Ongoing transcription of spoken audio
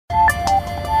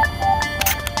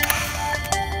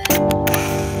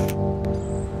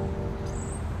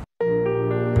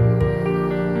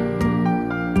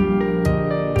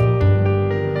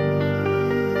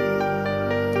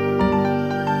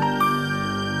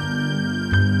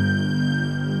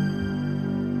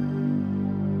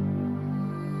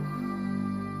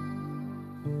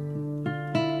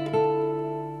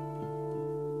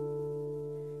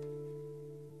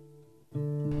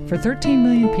For 13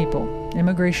 million people,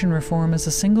 immigration reform is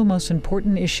the single most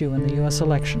important issue in the U.S.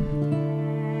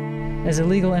 election. As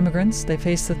illegal immigrants, they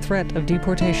face the threat of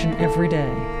deportation every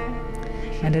day.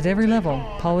 And at every level,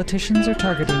 politicians are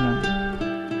targeting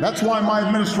them. That's why my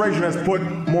administration has put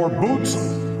more boots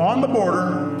on the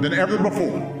border than ever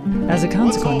before. As a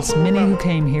consequence, many who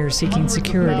came here seeking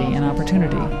security and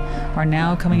opportunity are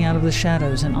now coming out of the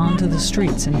shadows and onto the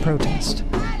streets in protest.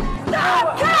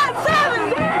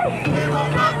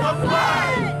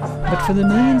 But for the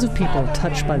millions of people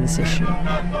touched by this issue,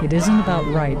 it isn't about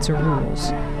rights or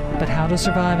rules, but how to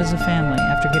survive as a family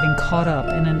after getting caught up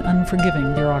in an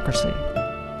unforgiving bureaucracy.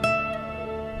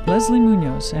 Leslie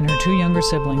Munoz and her two younger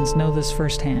siblings know this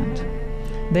firsthand.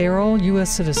 They are all U.S.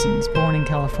 citizens born in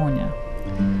California,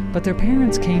 but their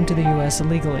parents came to the U.S.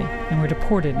 illegally and were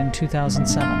deported in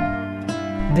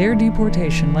 2007. Their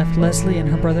deportation left Leslie and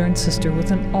her brother and sister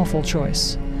with an awful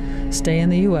choice: stay in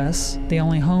the U.S., the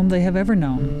only home they have ever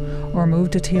known, or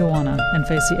move to Tijuana and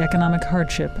face the economic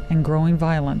hardship and growing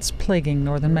violence plaguing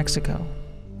northern Mexico.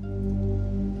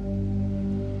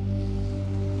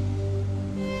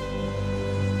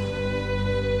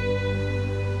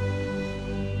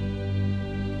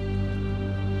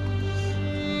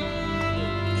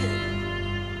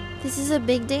 This is a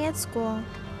big day at school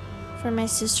for my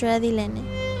sister Adilene.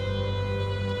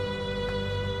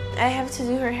 I have to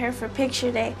do her hair for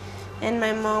picture day, and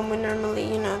my mom would normally,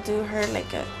 do her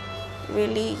like a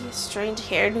really strange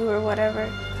hairdo or whatever.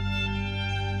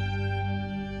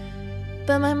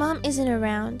 But my mom isn't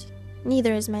around,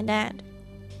 neither is my dad.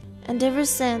 And ever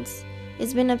since,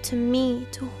 it's been up to me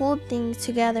to hold things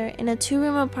together in a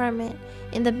 2-room apartment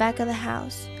in the back of the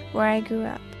house where I grew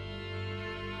up.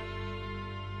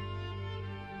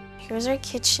 Here's our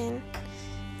kitchen.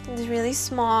 It's really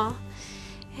small.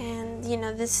 And,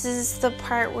 this is the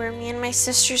part where me and my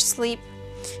sister sleep,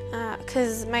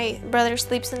 because my brother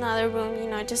sleeps in the other room,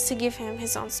 just to give him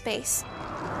his own space.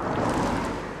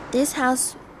 This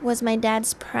house was my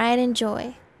dad's pride and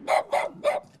joy.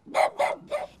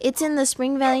 It's in the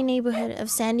Spring Valley neighborhood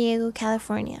of San Diego,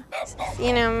 California.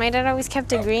 My dad always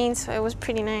kept it green, so it was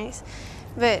pretty nice.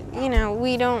 But,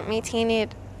 we don't maintain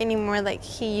it anymore like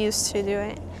he used to do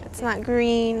it. It's not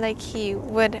green like he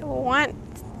would want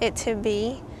it to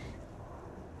be.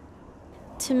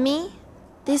 To me,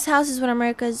 this house is what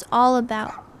America is all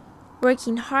about.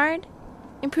 Working hard,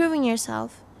 improving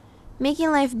yourself, making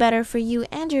life better for you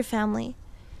and your family.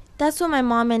 That's what my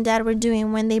mom and dad were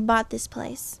doing when they bought this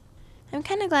place. I'm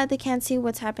kind of glad they can't see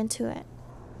what's happened to it.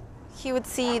 He would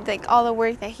see all the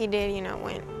work that he did,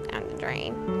 went down the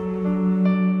drain.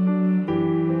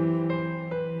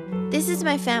 This is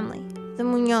my family, the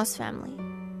Munoz family.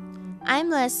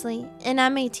 I'm Leslie, and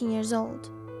I'm 18 years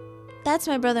old. That's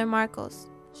my brother Marcos.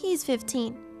 He's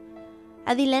 15.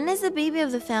 Adilene is the baby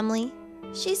of the family.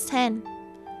 She's 10.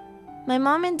 My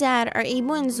mom and dad are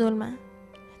Abel and Zulma.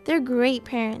 They're great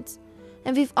parents,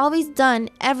 and we've always done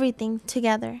everything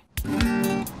together.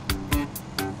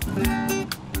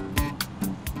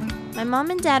 My mom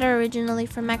and dad are originally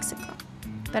from Mexico,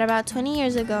 but about 20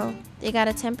 years ago, they got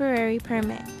a temporary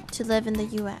permit to live in the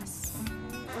U.S.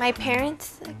 My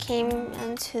parents came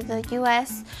into the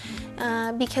U.S.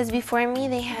 Because before me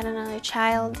they had another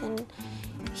child, and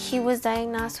he was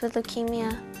diagnosed with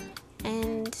leukemia.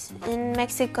 And in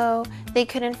Mexico, they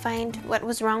couldn't find what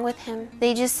was wrong with him.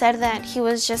 They just said that he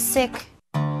was just sick.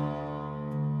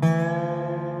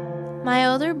 My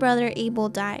older brother Abel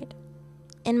died,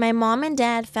 and my mom and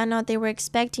dad found out they were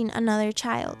expecting another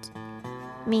child,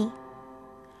 me.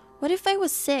 What if I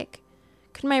was sick?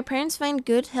 Could my parents find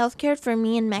good health care for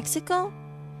me in Mexico?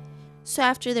 So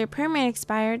after their permit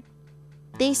expired,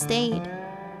 they stayed,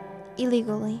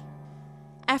 illegally.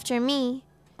 After me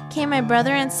came my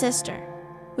brother and sister.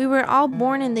 We were all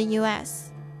born in the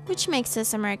U.S., which makes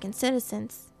us American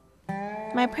citizens.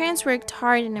 My parents worked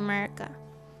hard in America.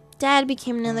 Dad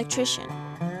became an electrician.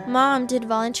 Mom did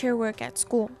volunteer work at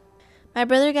school. My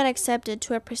brother got accepted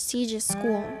to a prestigious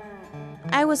school.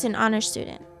 I was an honor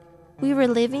student. We were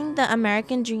living the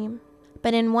American dream,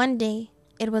 but in one day,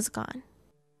 it was gone.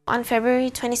 On February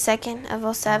 22nd of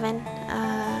 2007,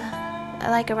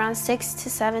 around 6 to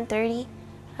 7:30,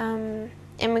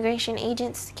 immigration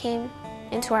agents came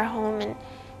into our home and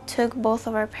took both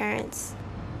of our parents.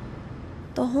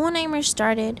 The whole nightmare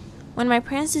started when my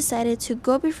parents decided to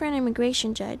go before an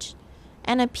immigration judge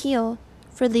and appeal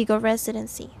for legal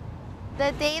residency.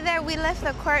 The day that we left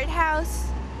the courthouse,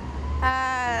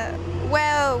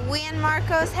 we and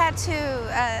Marcos had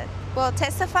to,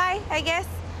 testify, I guess,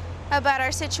 about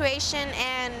our situation,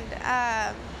 and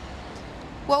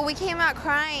we came out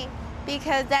crying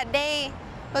because that day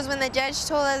was when the judge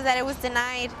told us that it was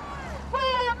denied.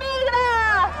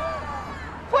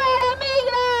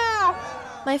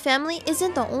 My family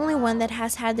isn't the only one that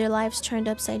has had their lives turned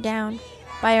upside down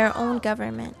by our own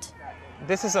government.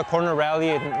 This is a corner rally.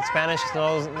 In Spanish it's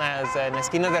known as an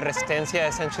esquina de resistencia,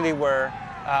 essentially where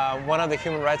one of the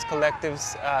human rights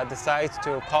collectives decides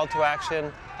to call to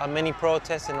action a mini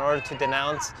protest in order to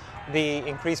denounce the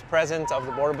increased presence of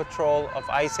the Border Patrol, of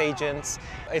ICE agents.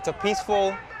 It's a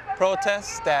peaceful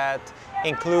protest that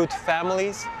includes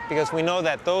families, because we know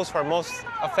that those who are most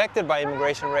affected by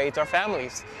immigration raids are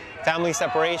families. Family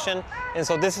separation, and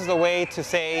so this is a way to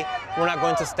say we're not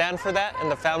going to stand for that,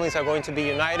 and the families are going to be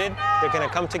united. They're going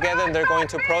to come together and they're going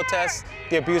to protest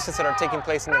the abuses that are taking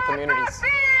place in their communities.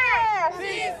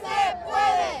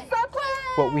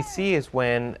 What we see is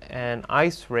when an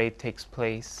ICE raid takes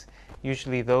place,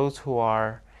 usually those who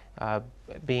are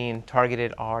being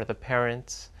targeted are the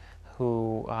parents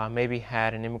who maybe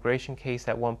had an immigration case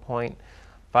at one point,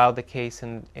 filed the case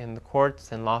in the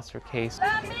courts and lost their case.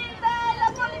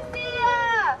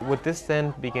 What this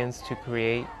then begins to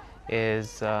create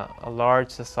is a large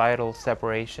societal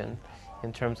separation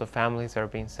in terms of families that are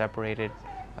being separated,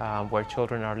 where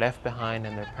children are left behind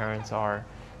and their parents are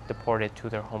deported to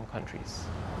their home countries.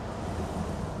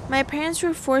 My parents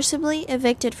were forcibly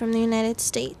evicted from the United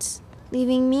States,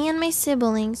 leaving me and my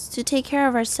siblings to take care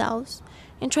of ourselves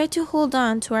and try to hold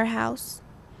on to our house.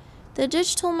 The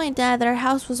judge told my dad that our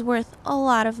house was worth a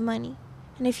lot of money,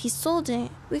 and if he sold it,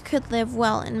 we could live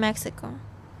well in Mexico.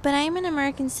 But I am an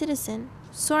American citizen,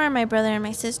 so are my brother and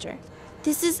my sister.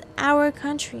 This is our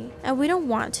country, and we don't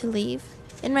want to leave,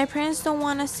 and my parents don't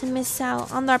want us to miss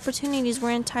out on the opportunities we're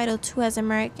entitled to as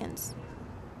Americans.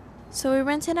 So we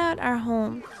rented out our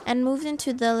home and moved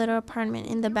into the little apartment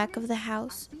in the back of the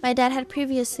house my dad had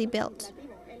previously built.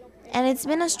 And it's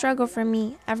been a struggle for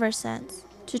me ever since,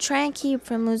 to try and keep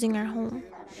from losing our home.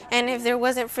 And if there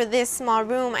wasn't for this small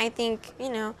room, I think,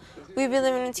 we'd be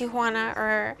living in Tijuana,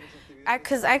 or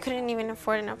because I couldn't even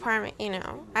afford an apartment,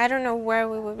 I don't know where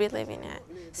we would be living at.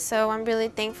 So I'm really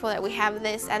thankful that we have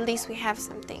this. At least we have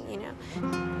something,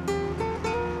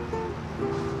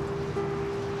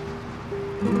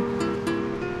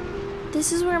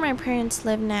 This is where my parents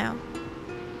live now,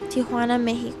 Tijuana,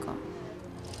 Mexico.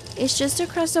 It's just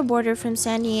across the border from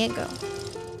San Diego.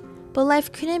 But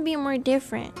life couldn't be more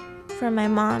different for my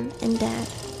mom and dad.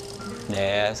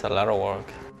 Yeah, it's a lot of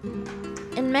work.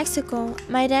 In Mexico,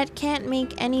 my dad can't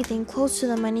make anything close to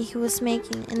the money he was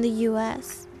making in the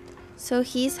US. So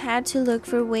he's had to look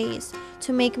for ways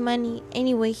to make money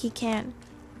any way he can.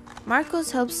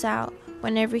 Marcos helps out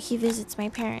whenever he visits my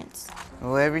parents.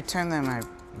 Well, every time that my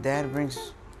dad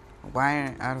brings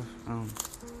wire out of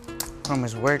from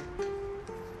his work,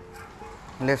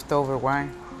 leftover wire,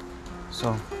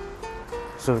 so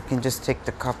we can just take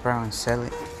the copper out and sell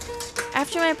it.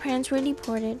 After my parents were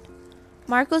deported,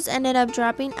 Marcos ended up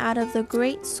dropping out of the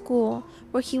great school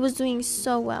where he was doing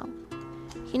so well.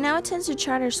 He now attends a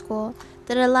charter school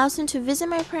that allows him to visit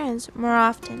my parents more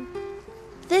often.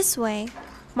 This way,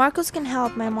 Marcos can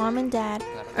help my mom and dad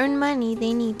earn money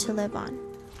they need to live on.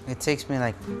 It takes me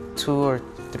like 2 or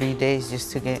 3 days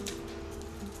just to get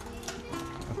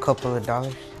a couple of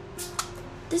dollars.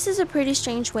 This is a pretty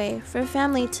strange way for a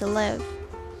family to live.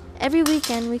 Every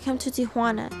weekend we come to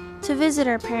Tijuana to visit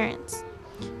our parents,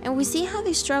 and we see how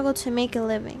they struggle to make a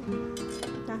living.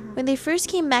 When they first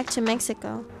came back to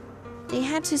Mexico, they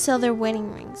had to sell their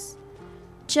wedding rings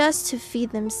just to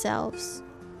feed themselves.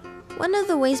 One of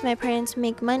the ways my parents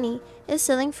make money is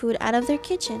selling food out of their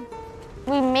kitchen.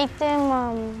 We make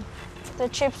them the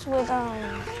chips with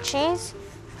cheese,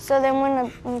 so then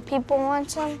when people want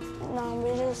some,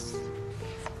 we just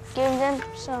give them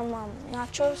some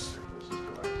nachos.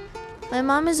 My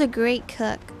mom is a great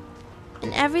cook,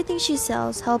 and everything she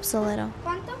sells helps a little.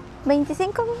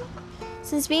 25.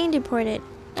 Since being deported,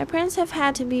 my parents have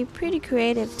had to be pretty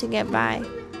creative to get by.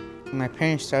 My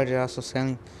parents started also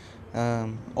selling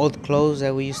old clothes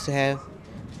that we used to have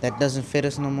that doesn't fit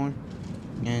us no more,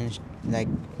 and like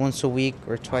once a week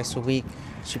or twice a week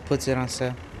she puts it on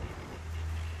sale.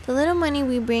 The little money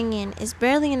we bring in is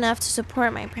barely enough to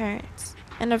support my parents,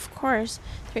 and of course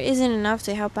there isn't enough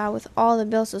to help out with all the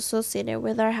bills associated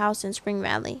with our house in Spring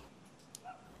Valley.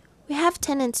 We have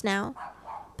tenants now,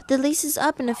 but the lease is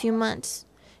up in a few months,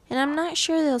 and I'm not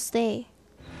sure they'll stay.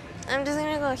 I'm just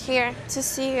gonna go here to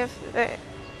see if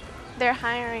they're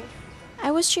hiring. I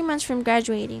was 3 months from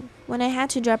graduating when I had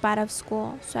to drop out of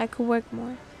school so I could work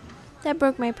more. That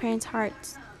broke my parents'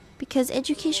 hearts because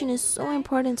education is so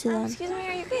important to them. Excuse me,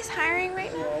 are you guys hiring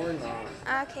right now? No, we're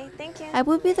not. Okay, thank you. I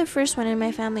would be the first one in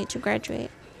my family to graduate,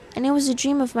 and it was a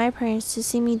dream of my parents to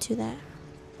see me do that.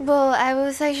 Well, I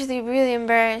was actually really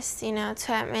embarrassed, to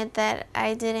admit that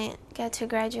I didn't get to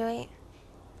graduate.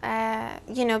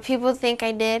 People think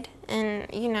I did, and,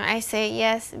 I say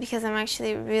yes because I'm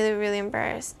actually really, really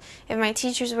embarrassed. If my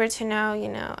teachers were to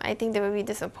know, I think they would be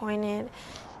disappointed.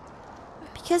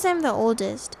 Because I'm the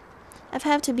oldest, I've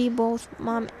had to be both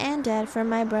mom and dad for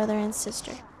my brother and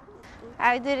sister.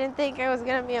 I didn't think I was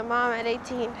gonna be a mom at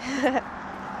 18.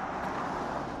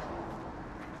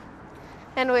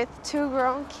 And with 2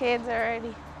 grown kids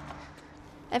already.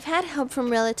 I've had help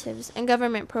from relatives and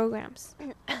government programs.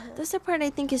 That's the part I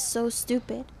think is so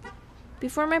stupid.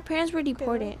 Before my parents were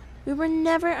deported, we were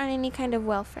never on any kind of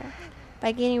welfare.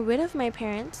 By getting rid of my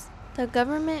parents, the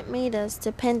government made us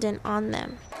dependent on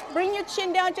them. Bring your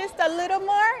chin down just a little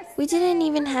more. We didn't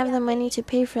even have the money to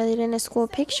pay for Lorena school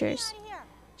pictures.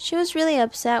 She was really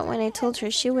upset when I told her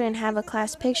she wouldn't have a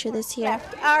class picture this year.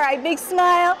 All right, big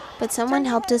smile. But someone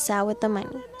helped us out with the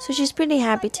money, so she's pretty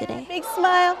happy today. Big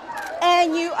smile,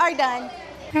 and you are done.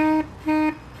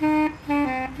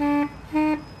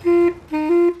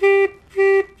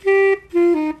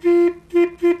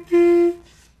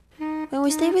 When we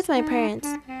stayed with my parents,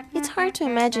 it's hard to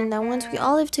imagine that once we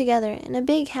all lived together in a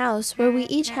big house where we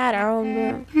each had our own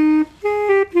room.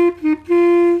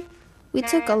 We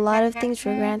took a lot of things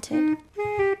for granted.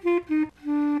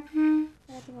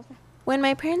 When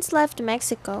my parents left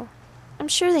Mexico, I'm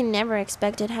sure they never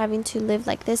expected having to live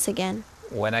like this again.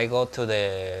 When I go to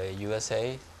the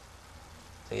USA,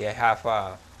 I have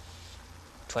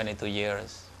 22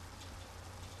 years.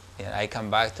 And I come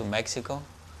back to Mexico,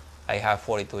 I have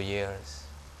 42 years.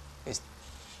 It's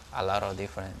a lot of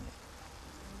different.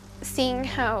 Seeing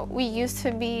how we used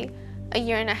to be a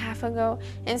year and a half ago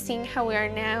and seeing how we are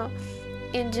now,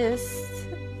 I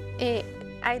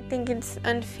think it's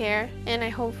unfair, and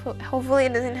hopefully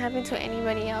it doesn't happen to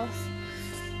anybody else.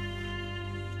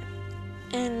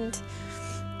 And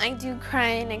I do cry,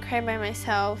 and I cry by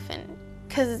myself, and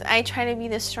because I try to be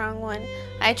the strong one.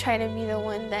 I try to be the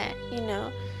one that,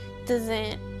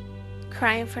 doesn't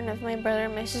cry in front of my brother or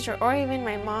my sister or even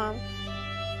my mom.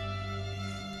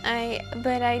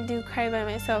 But I do cry by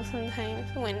myself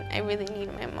sometimes when I really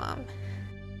need my mom.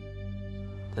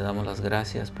 Te damos las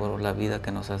gracias por la vida que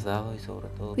nos has dado y sobre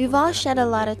todo. We've all shed a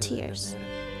lot of tears,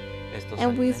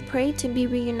 and we've prayed to be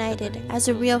reunited as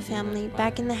a real family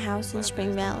back in the house in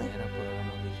Spring Valley.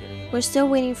 We're still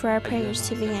waiting for our prayers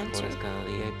to be answered.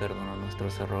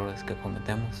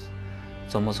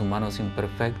 Somos humanos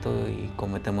imperfectos y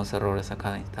cometemos errores a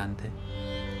cada instante.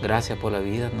 Gracias por la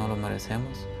vida, no lo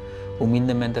merecemos.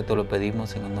 Humildemente te lo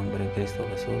pedimos en el nombre de Cristo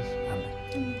Jesús.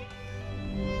 Amén.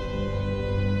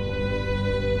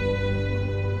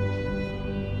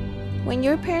 When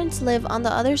your parents live on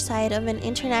the other side of an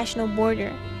international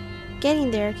border,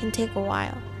 getting there can take a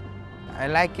while. I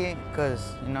like it because,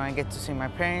 I get to see my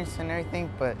parents and everything,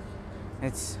 but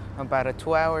it's about a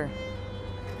 2-hour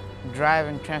drive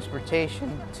and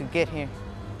transportation to get here.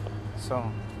 So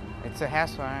it's a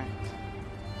hassle, right?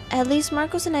 At least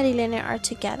Marcos and Arilene are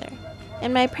together,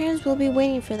 and my parents will be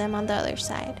waiting for them on the other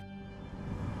side.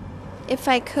 If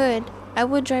I could, I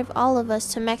would drive all of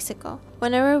us to Mexico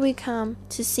whenever we come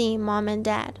to see Mom and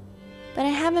Dad. But I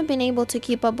haven't been able to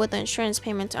keep up with the insurance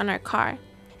payments on our car,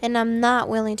 and I'm not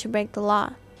willing to break the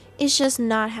law. It's just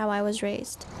not how I was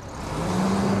raised.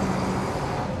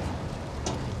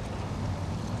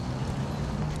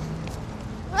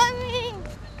 ¡Mami!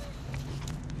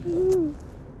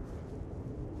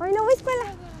 Hoy no voy a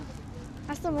escuela.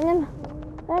 Hasta mañana.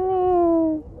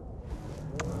 ¡Mami!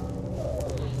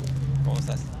 ¿Cómo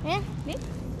estás? Bien, bien.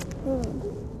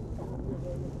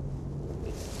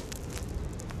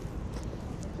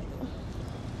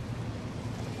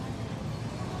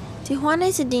 Tijuana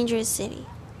is a dangerous city.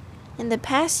 In the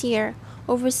past year,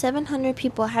 over 700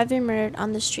 people have been murdered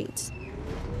on the streets.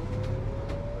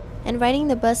 And riding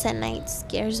the bus at night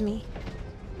scares me.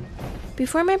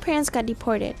 Before my parents got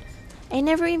deported, I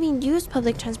never even used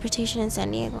public transportation in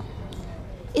San Diego.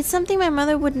 It's something my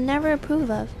mother would never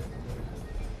approve of.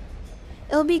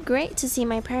 It'll be great to see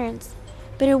my parents,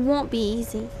 but it won't be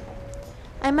easy.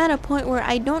 I'm at a point where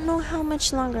I don't know how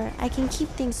much longer I can keep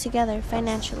things together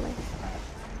financially.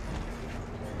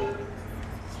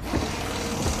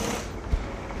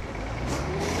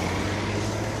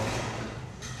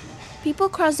 People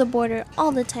cross the border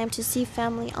all the time to see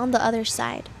family on the other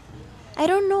side. I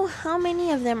don't know how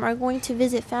many of them are going to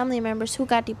visit family members who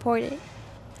got deported,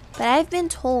 but I've been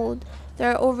told there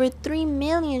are over 3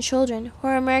 million children who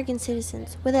are American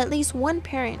citizens with at least one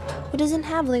parent who doesn't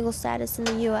have legal status in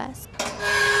the U.S.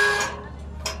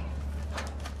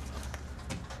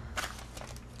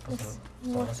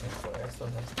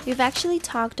 We've actually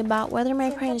talked about whether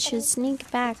my parents should sneak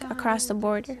back across the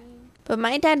border. But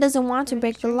my dad doesn't want to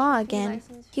break the law again.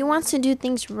 He wants to do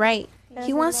things right.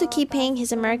 He wants to keep paying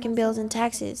his American bills and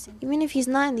taxes, even if he's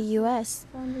not in the U.S.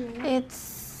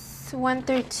 It's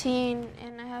 1:13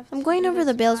 and I have I'm going over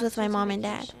the bills with my mom and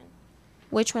dad.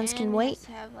 Which ones can wait?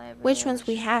 Which ones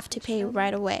we have to pay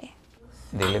right away?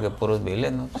 Dile que puros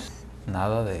biles, no.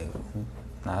 Nada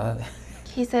de.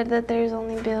 He said that there's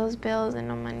only bills, and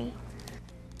no money.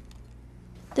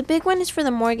 The big one is for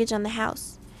the mortgage on the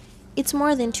house. It's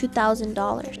more than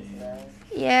 $2,000.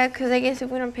 Yeah, because I guess if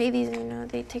we don't pay these,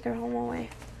 they take our home away.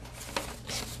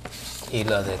 Y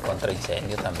la de contra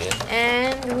incendio también.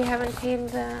 And we haven't paid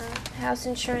the house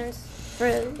insurance for,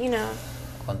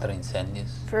 Contra incendios.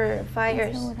 for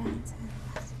fires.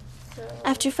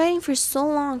 After fighting for so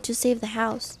long to save the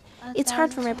house, it's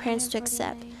hard for my parents to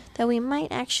accept that we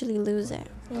might actually lose it.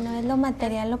 No es lo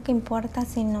material lo que importa,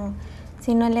 sino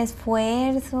el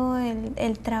esfuerzo,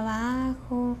 el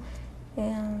trabajo.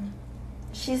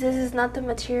 She says it's not the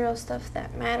material stuff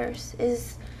that matters,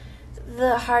 is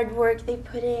the hard work they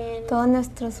put in, Todos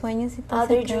nuestros sueños y todo all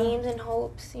se their quedó. dreams and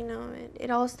hopes, it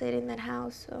all stayed in that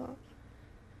house, so,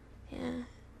 yeah.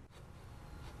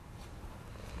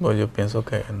 Pues yo pienso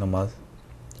que nomás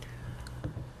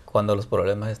cuando los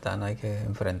problemas están hay que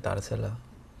enfrentarse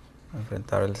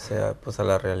pues a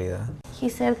la realidad. He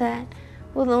said that,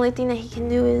 well, the only thing that he can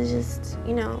do is just,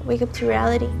 wake up to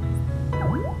reality.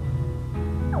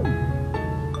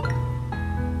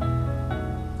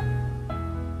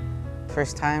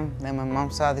 First time that my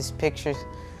mom saw these pictures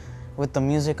with the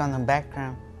music on the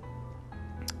background,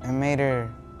 it made her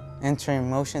enter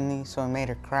emotionally, so it made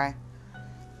her cry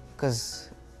because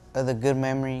of the good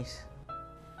memories.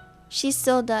 She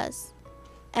still does,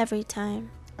 every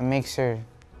time. It makes her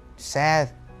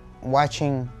sad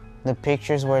watching the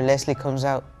pictures where Leslie comes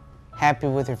out happy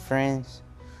with her friends,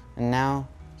 and now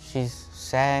she's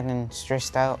sad and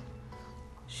stressed out.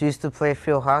 She used to play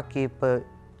field hockey, but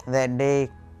that day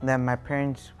that my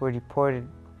parents were deported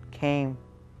came,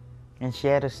 and she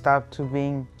had to stop to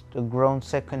being the grown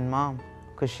second mom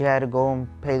because she had to go and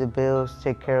pay the bills,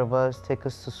 take care of us, take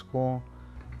us to school.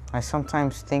 I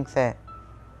sometimes think that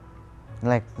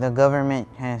the government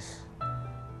has,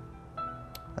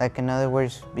 in other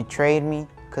words, betrayed me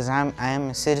because I am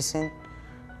a citizen,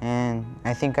 and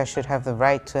I think I should have the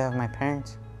right to have my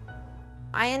parents.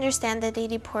 I understand that they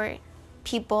deport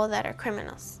people that are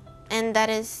criminals, and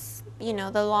that is,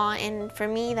 the law, and for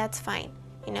me, that's fine.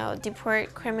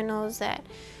 Deport criminals that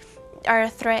are a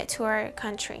threat to our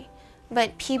country.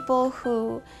 But people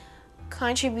who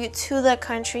contribute to the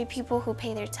country, people who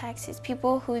pay their taxes,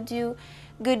 people who do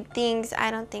good things,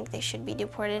 I don't think they should be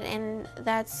deported, and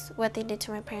that's what they did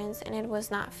to my parents, and it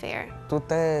was not fair.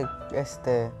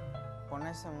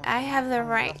 I have the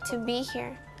right to be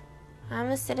here.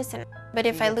 I'm a citizen. But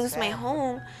if I lose my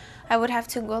home, I would have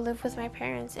to go live with my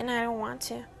parents, and I don't want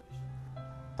to.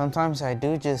 Sometimes I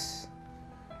do just,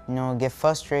 get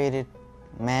frustrated,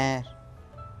 mad,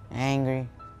 angry,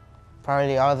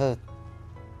 probably all the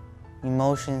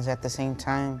emotions at the same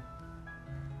time.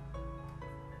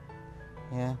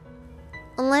 Yeah.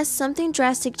 Unless something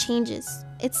drastic changes,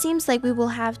 it seems like we will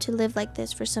have to live like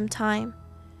this for some time.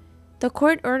 The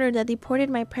court order that deported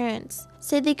my parents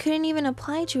said they couldn't even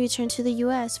apply to return to the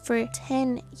US for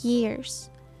 10 years.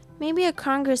 Maybe a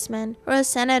congressman or a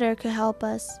senator could help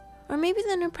us, or maybe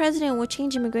the new president will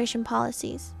change immigration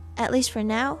policies. At least for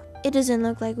now, it doesn't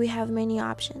look like we have many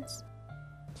options.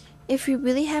 If we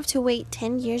really have to wait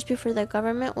 10 years before the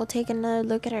government will take another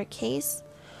look at our case,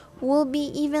 we'll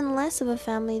be even less of a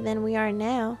family than we are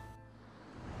now.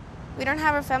 We don't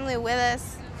have our family with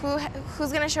us.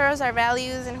 Who's gonna show us our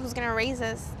values and who's gonna raise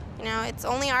us? It's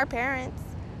only our parents,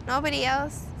 nobody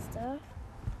else.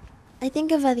 I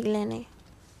think of Adilene.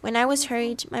 When I was her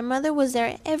age, my mother was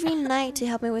there every night to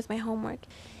help me with my homework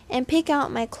and pick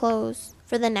out my clothes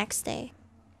for the next day.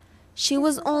 She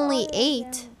was only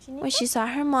 8 when she saw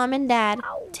her mom and dad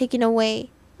taken away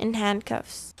in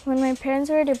handcuffs. When my parents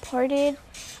were deported,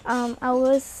 I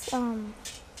was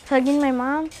hugging my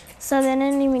mom. So then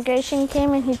an immigration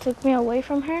came and he took me away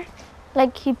from her.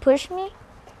 He pushed me.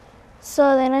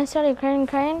 So then I started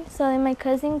crying. So then my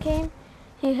cousin came,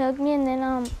 he hugged me, and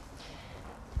then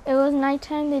it was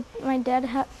nighttime. My dad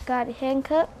got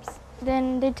handcuffs.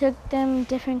 Then they took them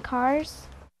different cars.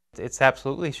 It's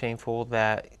absolutely shameful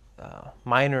that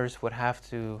minors would have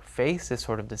to face this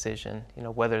sort of decision,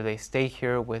 whether they stay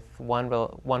here with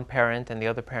one parent and the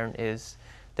other parent is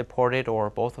deported, or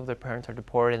both of their parents are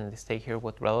deported and they stay here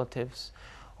with relatives,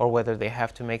 or whether they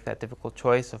have to make that difficult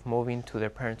choice of moving to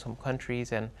their parents' home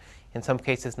countries, and in some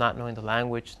cases not knowing the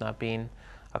language, not being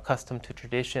accustomed to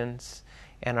traditions,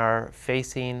 and are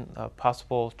facing a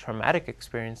possible traumatic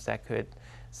experience that could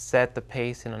set the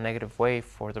pace in a negative way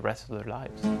for the rest of their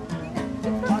lives.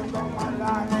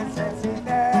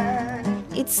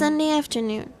 It's Sunday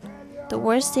afternoon, the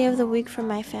worst day of the week for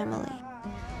my family.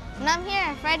 When I'm here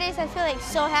on Fridays, I feel like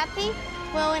so happy.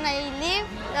 But when I leave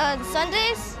on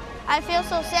Sundays, I feel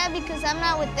so sad because I'm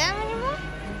not with them anymore.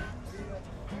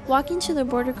 Walking to the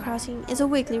border crossing is a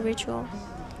weekly ritual.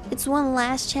 It's one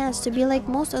last chance to be like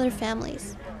most other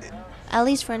families, at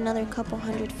least for another couple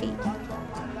hundred feet.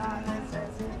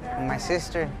 My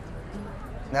sister,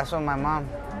 that's what my mom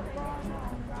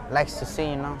likes to see,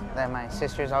 you know, that my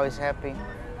sister is always happy,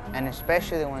 and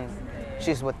especially when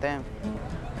she's with them.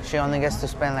 She only gets to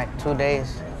spend like 2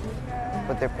 days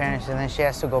with their parents, and then she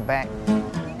has to go back.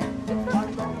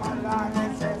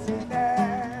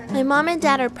 My mom and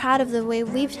dad are proud of the way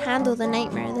we've handled the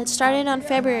nightmare that started on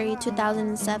February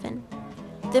 2007.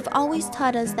 They've always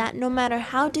taught us that no matter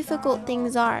how difficult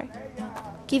things are,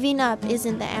 giving up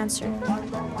isn't the answer.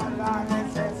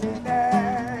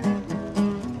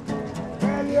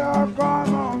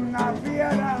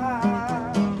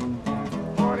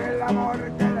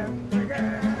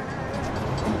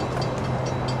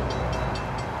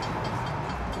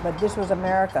 But this was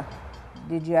America.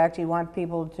 Did you actually want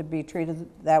people to be treated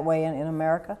that way in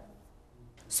America?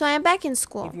 So I am back in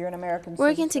school, If you're an American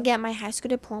working to citizen? get my high school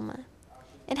diploma.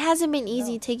 It hasn't been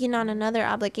easy taking on another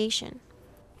obligation.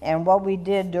 And what we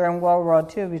did during World War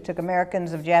II, we took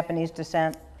Americans of Japanese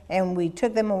descent and we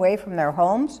took them away from their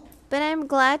homes. But I'm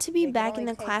glad to be back in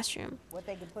the classroom,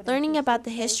 learning about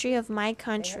the history of my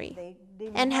country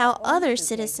and how other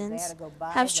citizens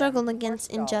have struggled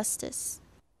against injustice.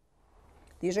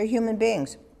 These are human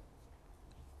beings.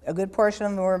 A good portion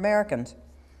of them were Americans.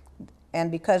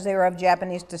 And because they were of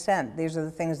Japanese descent, these are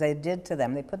the things they did to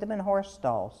them. They put them in horse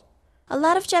stalls. A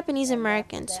lot of Japanese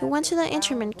Americans who went to the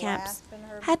internment camps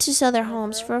had to sell their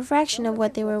homes for a fraction of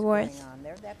what they were worth.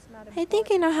 I think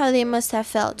I know how they must have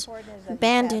felt,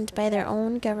 abandoned by their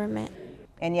own government.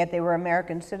 And yet they were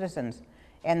American citizens.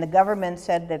 And the government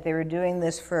said that they were doing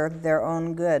this for their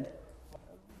own good.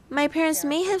 My parents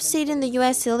may have stayed in the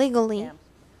U.S. illegally,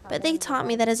 but they taught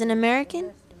me that as an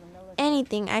American,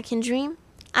 anything I can dream,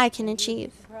 I can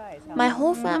achieve. My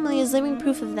whole family is living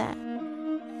proof of that.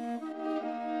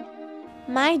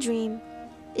 My dream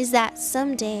is that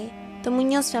someday the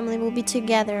Muñoz family will be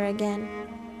together again,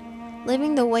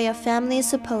 living the way a family is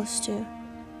supposed to,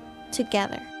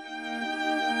 together.